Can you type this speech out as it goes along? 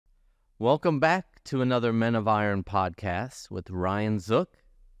Welcome back to another Men of Iron podcast with Ryan Zook,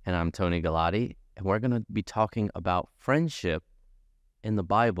 and I'm Tony Galati, and we're going to be talking about friendship in the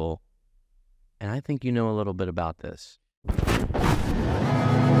Bible, and I think you know a little bit about this. You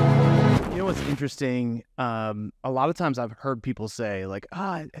know what's interesting? A lot of times I've heard people say, like,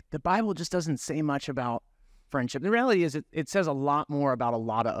 the Bible just doesn't say much about friendship. The reality is it says a lot more about a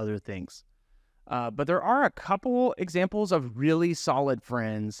lot of other things. But there are a couple examples of really solid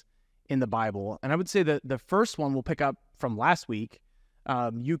friends in the Bible. And I would say that the first one we'll pick up from last week.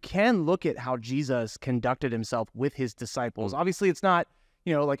 You can look at how Jesus conducted himself with his disciples. Obviously, it's not,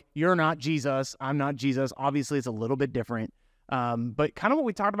 like you're not Jesus, I'm not Jesus. Obviously, it's a little bit different. But kind of what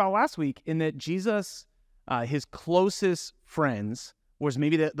we talked about last week in that Jesus, his closest friends was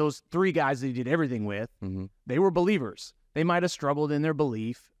maybe those three guys that he did everything with. Mm-hmm. They were believers. They might have struggled in their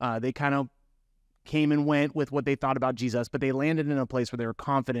belief. They kind of came and went with what they thought about Jesus, but they landed in a place where they were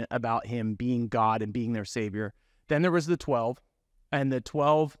confident about him being God and being their savior. Then there was the 12, and the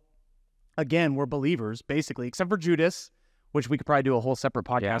 12, again, were believers, basically, except for Judas, which we could probably do a whole separate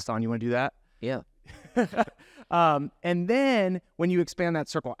podcast on. You want to do that? Yeah. And then when you expand that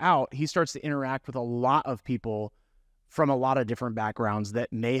circle out, he starts to interact with a lot of people from a lot of different backgrounds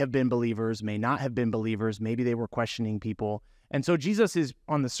that may have been believers, may not have been believers. Maybe they were questioning people. And so Jesus is,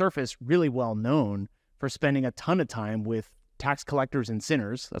 on the surface, really well known for spending a ton of time with tax collectors and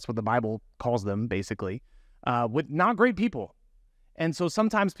sinners. That's what the Bible calls them, basically, with not great people. And so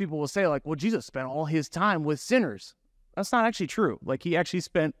sometimes people will say, like, well, Jesus spent all his time with sinners. That's not actually true. Like, he actually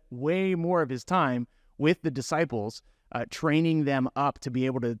spent way more of his time with the disciples, training them up to be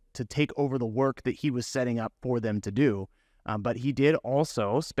able to take over the work that he was setting up for them to do. But he did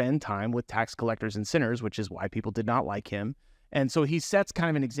also spend time with tax collectors and sinners, which is why people did not like him. And so he sets kind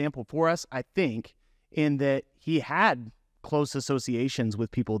of an example for us, I think, in that he had close associations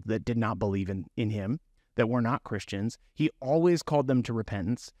with people that did not believe in him, that were not Christians. He always called them to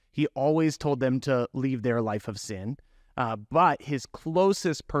repentance. He always told them to leave their life of sin. But his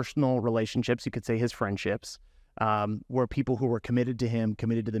closest personal relationships, you could say his friendships, were people who were committed to him,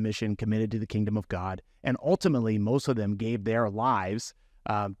 committed to the mission, committed to the kingdom of God. And ultimately, most of them gave their lives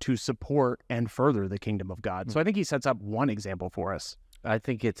to support and further the kingdom of God. So I think he sets up one example for us. I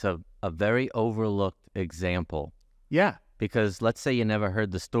think it's a very overlooked example. Yeah. Because let's say you never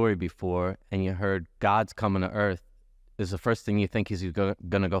heard the story before and you heard God's coming to earth. Is the first thing you think he's going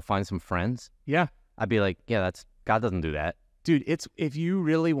to go find some friends? Yeah. I'd be like, yeah, God doesn't do that. Dude, if you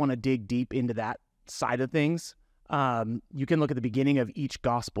really want to dig deep into that side of things, you can look at the beginning of each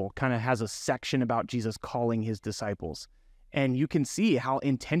gospel, kind of has a section about Jesus calling his disciples. And you can see how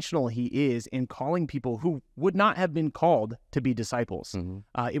intentional he is in calling people who would not have been called to be disciples.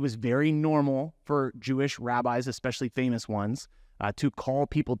 Mm-hmm. It was very normal for Jewish rabbis, especially famous ones, to call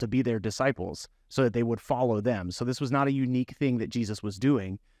people to be their disciples so that they would follow them. So this was not a unique thing that Jesus was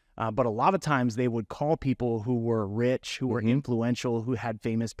doing. But a lot of times they would call people who were rich, who were influential, who had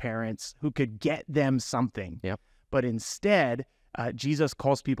famous parents, who could get them something. Yep. But instead, Jesus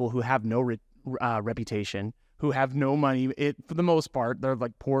calls people who have no reputation, who have no money. For the most part, they're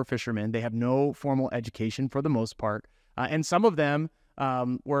like poor fishermen. They have no formal education for the most part. And some of them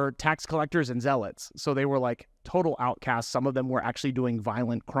were tax collectors and zealots. So they were like total outcasts. Some of them were actually doing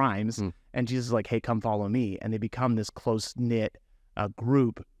violent crimes. And Jesus is like, hey, come follow me. And they become this close-knit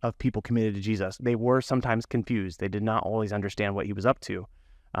group of people committed to Jesus. They were sometimes confused. They did not always understand what he was up to.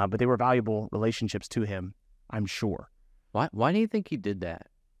 But they were valuable relationships to him, I'm sure. Why do you think he did that?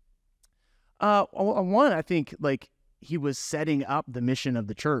 One, I think like he was setting up the mission of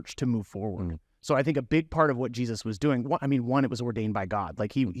the church to move forward. So I think a big part of what Jesus was doing, one, it was ordained by God.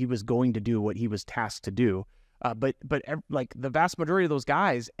 Like he was going to do what he was tasked to do. But like the vast majority of those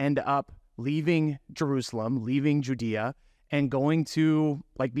guys end up leaving Jerusalem, leaving Judea, and going to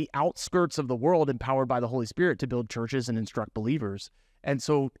like the outskirts of the world, empowered by the Holy Spirit to build churches and instruct believers. And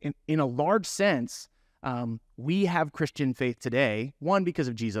so in a large sense, we have Christian faith today, one, because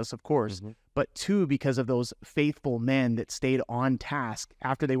of Jesus, of course, but two, because of those faithful men that stayed on task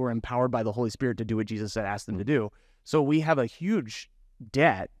after they were empowered by the Holy Spirit to do what Jesus had asked them to do. So we have a huge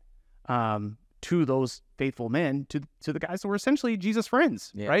debt to those faithful men, to the guys that were essentially Jesus'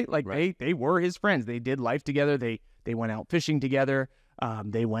 friends, right? Like they were his friends. They did life together. They went out fishing together.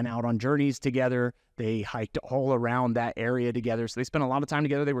 They went out on journeys together. They hiked all around that area together. So they spent a lot of time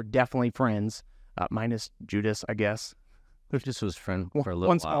together. They were definitely friends. Minus Judas, I guess. Judas was friend for a little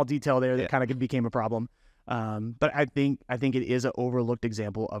one while. Small detail there that kind of became a problem. But I think it is an overlooked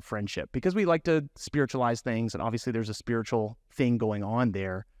example of friendship because we like to spiritualize things, and obviously there's a spiritual thing going on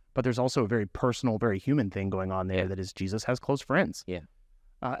there, but there's also a very personal, very human thing going on there that is Jesus has close friends. Yeah.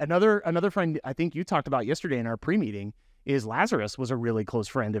 Another friend I think you talked about yesterday in our pre-meeting is Lazarus was a really close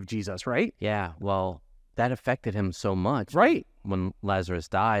friend of Jesus, right? Yeah, well, that affected him so much. Right. When Lazarus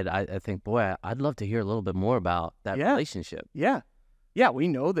died, I think, boy, I'd love to hear a little bit more about that relationship. Yeah. Yeah, we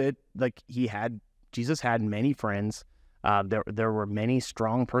know that like Jesus had many friends. There were many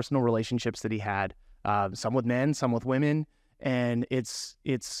strong personal relationships that he had, some with men, some with women, and it's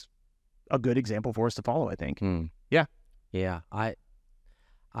a good example for us to follow, I think. Yeah. Yeah,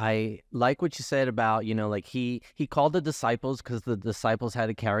 I like what you said about, like he called the disciples because the disciples had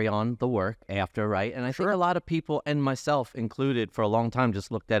to carry on the work after, right? And I think a lot of people, and myself included, for a long time just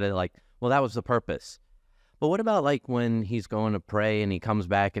looked at it like, well, that was the purpose. But what about like when he's going to pray and he comes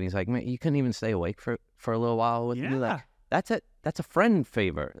back and he's like, man, you couldn't even stay awake for a little while with me? Like, that's a friend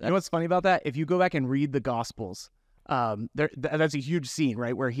favor. You know what's funny about that? If you go back and read the Gospels, that's a huge scene,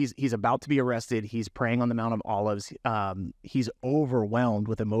 right? Where he's about to be arrested. He's praying on the Mount of Olives. He's overwhelmed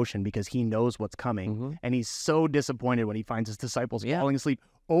with emotion because he knows what's coming. And he's so disappointed when he finds his disciples falling asleep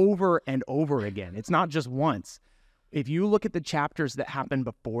over and over again. It's not just once. If you look at the chapters that happen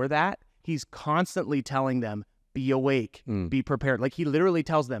before that, he's constantly telling them, be awake, be prepared. Like he literally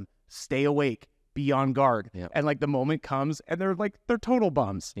tells them, stay awake, be on guard. And like the moment comes and they're total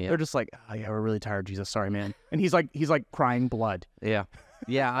bums. They're just like, oh yeah, we're really tired, Jesus. Sorry, man. And he's like crying blood. Yeah.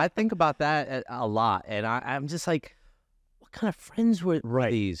 I think about that a lot. And I'm just like, what kind of friends were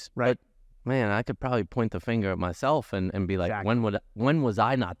these? Right. But man, I could probably point the finger at myself and be like, when was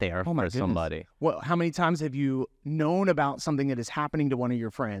I not there for somebody? Well, how many times have you known about something that is happening to one of your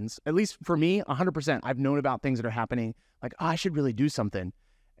friends? At least for me, 100%. I've known about things that are happening. Like, I should really do something.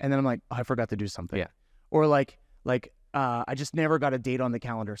 And then I'm like, oh, I forgot to do something. Yeah. Or like I just never got a date on the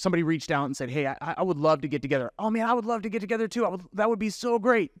calendar. Somebody reached out and said, hey, I would love to get together. Oh man, I would love to get together too. That would be so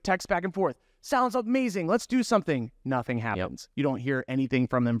great. Text back and forth. Sounds amazing. Let's do something. Nothing happens. You don't hear anything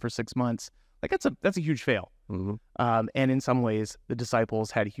from them for 6 months. Like that's a huge fail. And in some ways, the disciples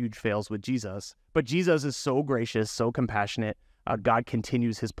had huge fails with Jesus. But Jesus is so gracious, so compassionate. God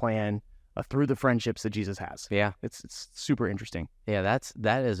continues his plan through the friendships that Jesus has. Yeah. It's super interesting. Yeah,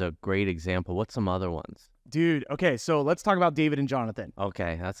 that is a great example. What's some other ones? Dude, okay, so let's talk about David and Jonathan.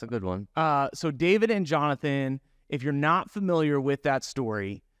 Okay, that's a good one. So David and Jonathan, if you're not familiar with that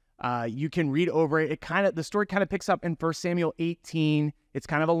story, you can read over it. The story kind of picks up in 1 Samuel 18. It's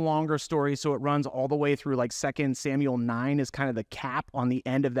kind of a longer story, so it runs all the way through like 2 Samuel 9 is kind of the cap on the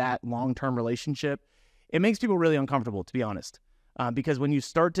end of that long-term relationship. It makes people really uncomfortable, to be honest, because when you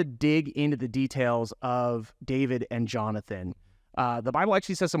start to dig into the details of David and Jonathan, the Bible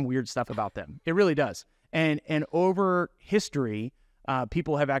actually says some weird stuff about them. It really does. And over history,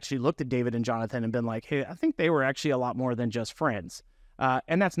 people have actually looked at David and Jonathan and been like, hey, I think they were actually a lot more than just friends.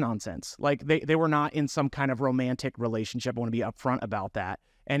 And that's nonsense. Like they were not in some kind of romantic relationship. I want to be upfront about that.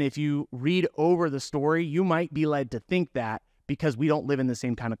 And if you read over the story, you might be led to think that because we don't live in the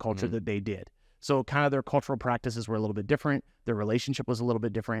same kind of culture that they did. So kind of their cultural practices were a little bit different. Their relationship was a little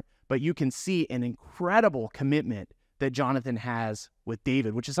bit different. But you can see an incredible commitment that Jonathan has with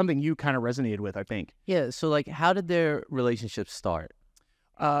David, which is something you kind of resonated with, I think. Yeah. So like, how did their relationship start?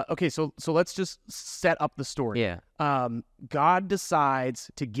 Okay, so let's just set up the story. Yeah. God decides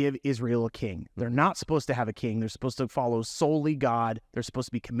to give Israel a king. They're not supposed to have a king. They're supposed to follow solely God. They're supposed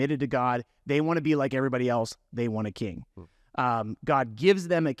to be committed to God. They want to be like everybody else. They want a king. God gives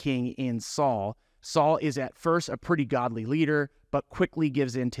them a king in Saul. Saul is at first a pretty godly leader, but quickly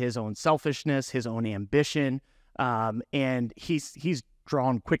gives in to his own selfishness, his own ambition, and he's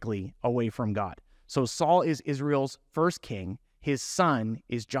drawn quickly away from God. So Saul is Israel's first king. His son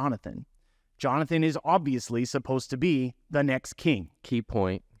is Jonathan. Jonathan is obviously supposed to be the next king. Key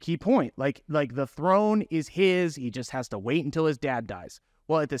point. Like the throne is his. He just has to wait until his dad dies.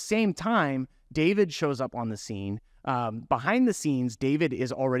 Well, at the same time, David shows up on the scene. Behind the scenes, David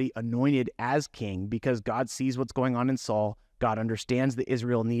is already anointed as king because God sees what's going on in Saul. God understands that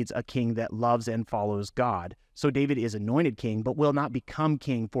Israel needs a king that loves and follows God. So David is anointed king, but will not become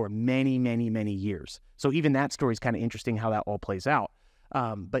king for many, many, many years. So even that story is kind of interesting how that all plays out.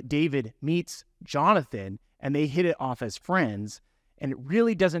 But David meets Jonathan and they hit it off as friends. And it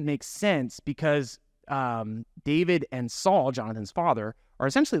really doesn't make sense because David and Saul, Jonathan's father, are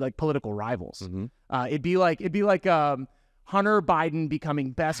essentially like political rivals. It'd be like Hunter Biden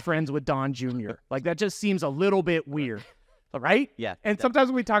becoming best friends with Don Jr. Like that just seems a little bit weird. Right? Yeah. And sometimes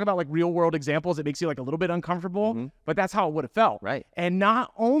when we talk about like real world examples, it makes you like a little bit uncomfortable, but that's how it would have felt. Right. And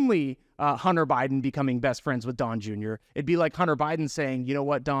not only Hunter Biden becoming best friends with Don Jr., it'd be like Hunter Biden saying, you know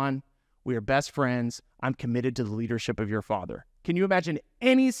what, Don, we are best friends. I'm committed to the leadership of your father. Can you imagine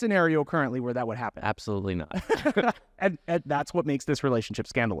any scenario currently where that would happen? Absolutely not. and that's what makes this relationship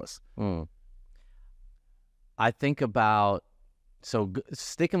scandalous. I think about,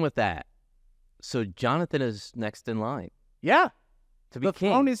 sticking with that. So Jonathan is next in line. Yeah. To be the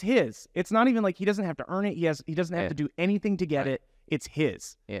king. throne is his. It's not even like he doesn't have to earn it. He doesn't have to do anything to get it. It's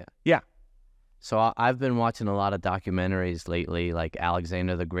his. Yeah. Yeah. So I've been watching a lot of documentaries lately, like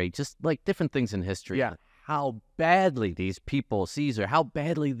Alexander the Great, just like different things in history. Yeah. How badly these people, Caesar, how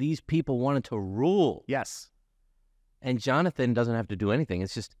badly these people wanted to rule. Yes. And Jonathan doesn't have to do anything.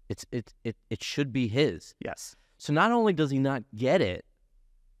 It's just, it should be his. Yes. So not only does he not get it,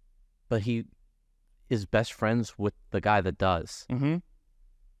 but he is best friends with the guy that does. Mm-hmm.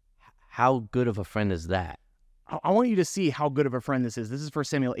 How good of a friend is that? I want you to see how good of a friend this is. This is 1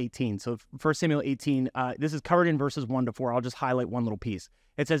 Samuel 18. So 1 Samuel 18, this is covered in verses 1 to 4. I'll just highlight one little piece.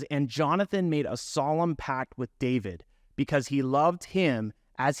 It says, "And Jonathan made a solemn pact with David because he loved him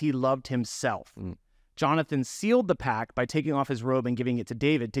as he loved himself. Jonathan sealed the pact by taking off his robe and giving it to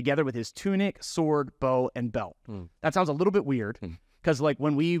David, together with his tunic, sword, bow, and belt." That sounds a little bit weird because like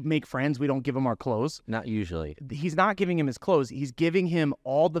when we make friends, we don't give them our clothes. Not usually. He's not giving him his clothes. He's giving him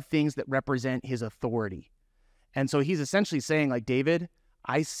all the things that represent his authority. And so he's essentially saying, like, David,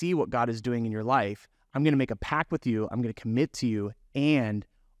 I see what God is doing in your life. I'm going to make a pact with you. I'm going to commit to you. And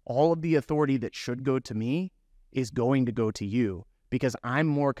all of the authority that should go to me is going to go to you because I'm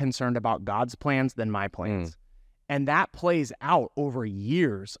more concerned about God's plans than my plans. And that plays out over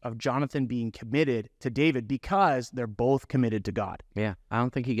years of Jonathan being committed to David because they're both committed to God. Yeah. I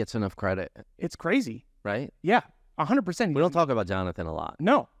don't think he gets enough credit. It's crazy. Right? Yeah, 100%. We don't talk about Jonathan a lot.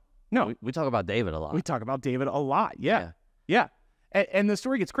 No. We talk about David a lot. We talk about David a lot. Yeah. And the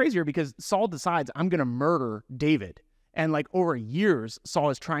story gets crazier because Saul decides, I'm going to murder David. And like over years, Saul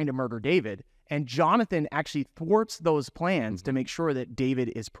is trying to murder David. And Jonathan actually thwarts those plans to make sure that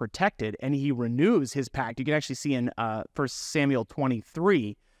David is protected. And he renews his pact. You can actually see in 1 Samuel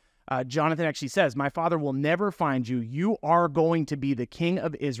 23, Jonathan actually says, "My father will never find you. You are going to be the king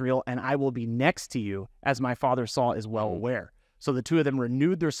of Israel, and I will be next to you, as my father Saul is well aware." So the two of them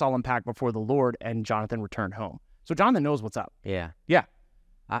renewed their solemn pact before the Lord, and Jonathan returned home. So Jonathan knows what's up. Yeah. Yeah.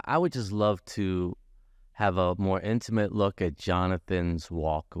 I would just love to have a more intimate look at Jonathan's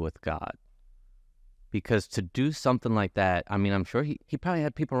walk with God. Because to do something like that, I mean, I'm sure he probably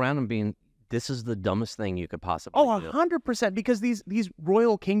had people around him being, this is the dumbest thing you could possibly do. 100%. Because these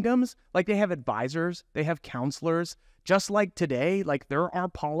royal kingdoms, like they have advisors, they have counselors. Just like today, like there are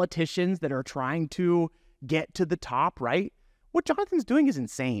politicians that are trying to get to the top, right? What Jonathan's doing is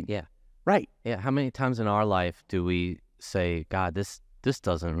insane. Yeah. Right. Yeah. How many times in our life do we say, God, this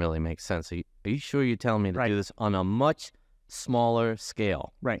doesn't really make sense. Are you sure you're telling me to do this on a much smaller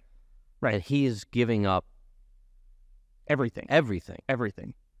scale? Right. And he is giving up everything.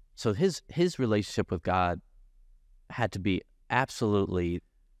 So his relationship with God had to be absolutely...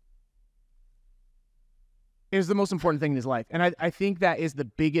 It was the most important thing in his life. And I think that is the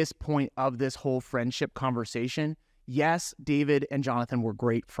biggest point of this whole friendship conversation. Yes, David and Jonathan were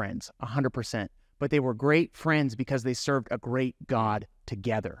great friends, 100%. But they were great friends because they served a great God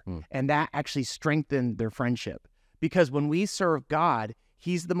together. And that actually strengthened their friendship. Because when we serve God,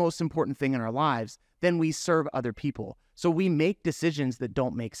 he's the most important thing in our lives. Then we serve other people. So we make decisions that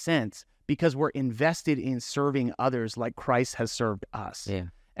don't make sense because we're invested in serving others like Christ has served us. Yeah.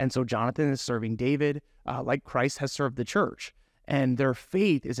 And so Jonathan is serving David like Christ has served the church. And their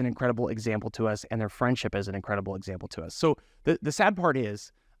faith is an incredible example to us, and their friendship is an incredible example to us. So the sad part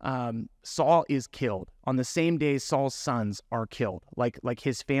is Saul is killed. On the same day, Saul's sons are killed. Like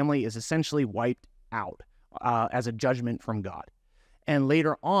his family is essentially wiped out as a judgment from God. And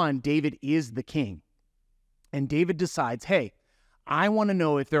later on, David is the king. And David decides, hey, I want to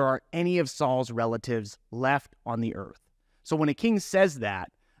know if there are any of Saul's relatives left on the earth. So when a king says that,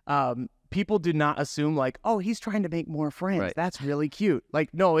 people do not assume like, oh, he's trying to make more friends. Right. That's really cute.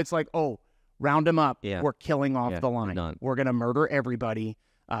 Like, no, it's like, oh, round them up. Yeah. We're killing off the line. Done. We're going to murder everybody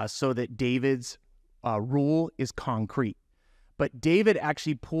so that David's rule is concrete. But David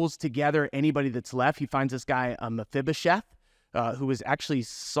actually pulls together anybody that's left. He finds this guy, Mephibosheth, who was actually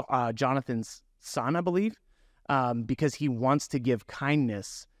Jonathan's son, I believe, because he wants to give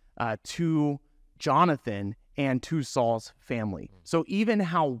kindness to Jonathan and to Saul's family. So even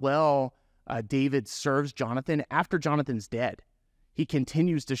how well David serves Jonathan after Jonathan's dead, he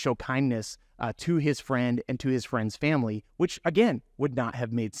continues to show kindness to his friend and to his friend's family, which again would not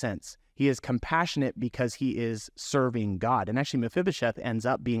have made sense. He is compassionate because he is serving God. And actually Mephibosheth ends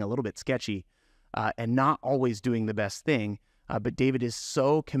up being a little bit sketchy and not always doing the best thing. But David is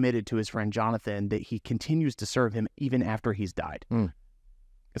so committed to his friend Jonathan that he continues to serve him even after he's died.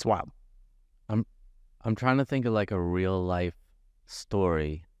 It's wild. I'm trying to think of like a real life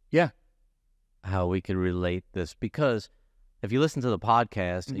story. Yeah. How we could relate this, because if you listen to the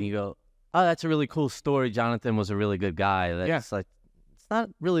podcast and you go, oh, that's a really cool story, Jonathan was a really good guy. That's like, it's not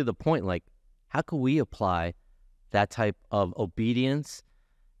really the point. Like, how could we apply that type of obedience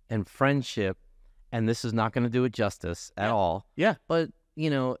and friendship? And this is not going to do it justice at all. Yeah. But,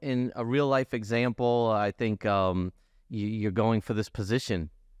 in a real life example, I think you're going for this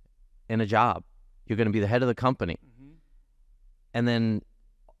position in a job. You're going to be the head of the company. And then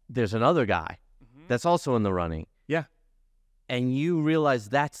there's another guy that's also in the running. Yeah. And you realize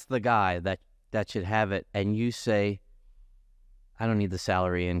that's the guy that should have it. And you say, I don't need the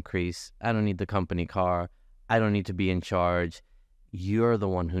salary increase. I don't need the company car. I don't need to be in charge. You're the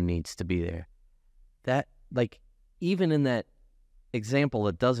one who needs to be there. That, like, even in that example,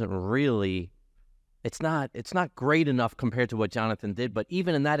 it doesn't really, it's not great enough compared to what Jonathan did. But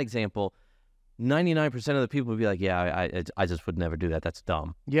even in that example, 99% of the people would be like, yeah, I just would never do that. That's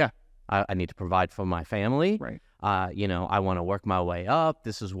dumb. Yeah. I need to provide for my family. Right. I want to work my way up.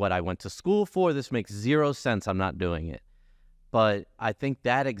 This is what I went to school for. This makes zero sense. I'm not doing it. But I think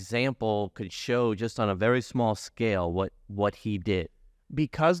that example could show just on a very small scale what he did.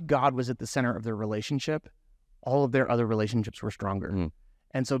 Because God was at the center of their relationship, all of their other relationships were stronger.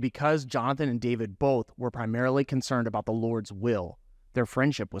 And so because Jonathan and David both were primarily concerned about the Lord's will, their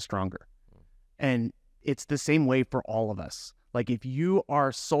friendship was stronger. And it's the same way for all of us. Like, if you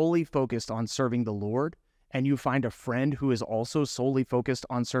are solely focused on serving the Lord and you find a friend who is also solely focused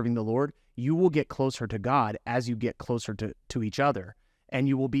on serving the Lord, you will get closer to God as you get closer to each other. And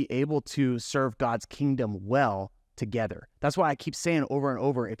you will be able to serve God's kingdom well together. That's why I keep saying over and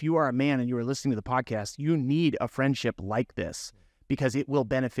over, if you are a man and you are listening to the podcast, you need a friendship like this, because it will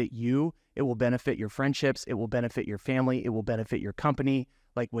benefit you. It will benefit your friendships. It will benefit your family. It will benefit your company.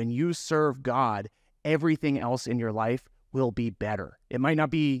 Like, when you serve God, everything else in your life will be better. It might not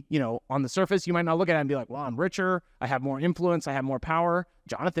be, on the surface, you might not look at it and be like, well, I'm richer, I have more influence, I have more power.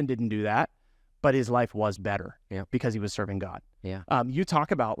 Jonathan didn't do that, but his life was better because he was serving God. Yeah. You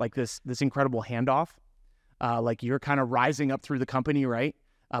talk about like this incredible handoff, like you're kind of rising up through the company, right?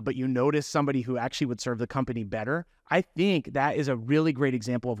 But you notice somebody who actually would serve the company better. I think that is a really great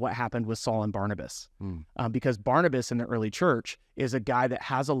example of what happened with Saul and Barnabas, because Barnabas in the early church is a guy that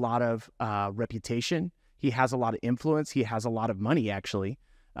has a lot of reputation. He has a lot of influence. He has a lot of money, actually,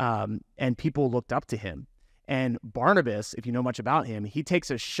 and people looked up to him. And Barnabas, if you know much about him, he takes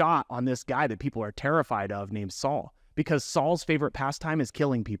a shot on this guy that people are terrified of named Saul, because Saul's favorite pastime is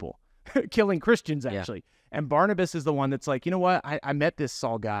killing people, killing Christians, actually. Yeah. And Barnabas is the one that's like, you know what? I met this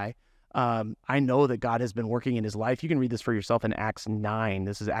Saul guy. I know that God has been working in his life. You can read this for yourself in Acts 9.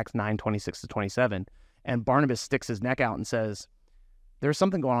 This is Acts 9, 26 to 27. And Barnabas sticks his neck out and says, there's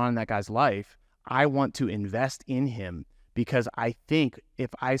something going on in that guy's life. I want to invest in him because I think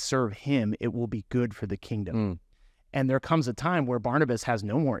if I serve him, it will be good for the kingdom. And there comes a time where Barnabas has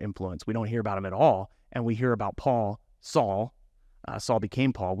no more influence. We don't hear about him at all. And we hear about Saul. Saul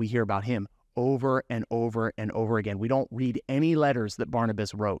became Paul. We hear about him over and over and over again. We don't read any letters that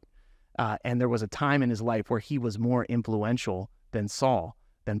Barnabas wrote. And there was a time in his life where he was more influential than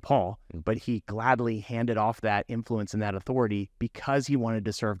Paul, but he gladly handed off that influence and that authority because he wanted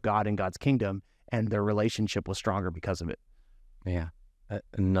to serve God and God's kingdom, and their relationship was stronger because of it. Yeah.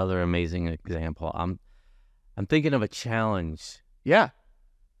 Another amazing example. I'm thinking of a challenge. Yeah.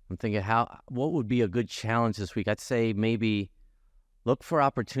 I'm thinking what would be a good challenge this week? I'd say maybe look for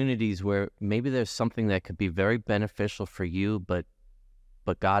opportunities where maybe there's something that could be very beneficial for you, but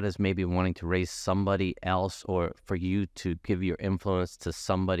God is maybe wanting to raise somebody else, or for you to give your influence to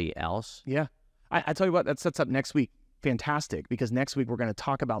somebody else. Yeah. I tell you what, that sets up next week. Fantastic. Because next week we're going to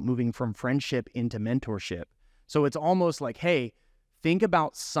talk about moving from friendship into mentorship. So it's almost like, hey, think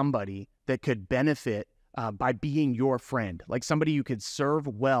about somebody that could benefit by being your friend, like somebody you could serve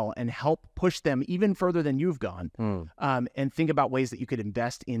well and help push them even further than you've gone. And think about ways that you could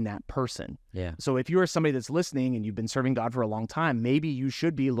invest in that person. Yeah. So if you are somebody that's listening and you've been serving God for a long time, maybe you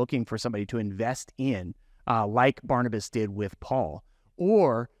should be looking for somebody to invest in, like Barnabas did with Paul.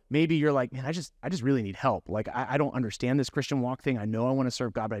 Or maybe you're like, man, I just really need help. Like, I don't understand this Christian walk thing. I know I want to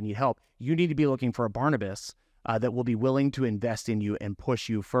serve God, but I need help. You need to be looking for a Barnabas that will be willing to invest in you and push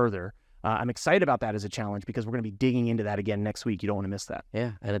you further. I'm excited about that as a challenge because we're going to be digging into that again next week. You don't want to miss that.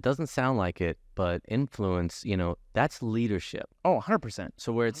 Yeah, and it doesn't sound like it, but influence, that's leadership. Oh, 100%.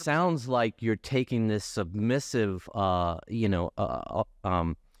 So where it 100%. Sounds like you're taking this submissive, you're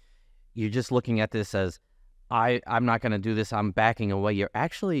just looking at this as, I'm not going to do this, I'm backing away, you're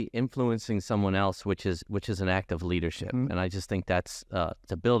actually influencing someone else, which is an act of leadership. And I just think that's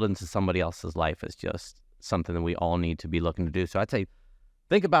to build into somebody else's life is just something that we all need to be looking to do. So I'd say,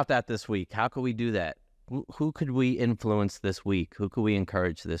 think about that this week. How could we do that? Who could we influence this week? Who could we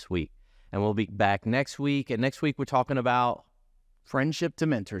encourage this week? And we'll be back next week. And next week, we're talking about friendship to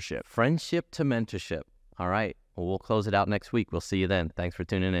mentorship. Friendship to mentorship. All right. Well, we'll close it out next week. We'll see you then. Thanks for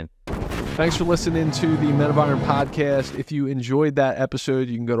tuning in. Thanks for listening to the Men of Iron podcast. If you enjoyed that episode,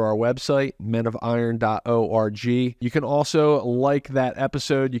 you can go to our website, menofiron.org. You can also like that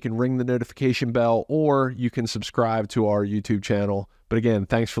episode. You can ring the notification bell, or you can subscribe to our YouTube channel. But again,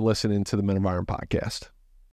 thanks for listening to the Men of Iron podcast.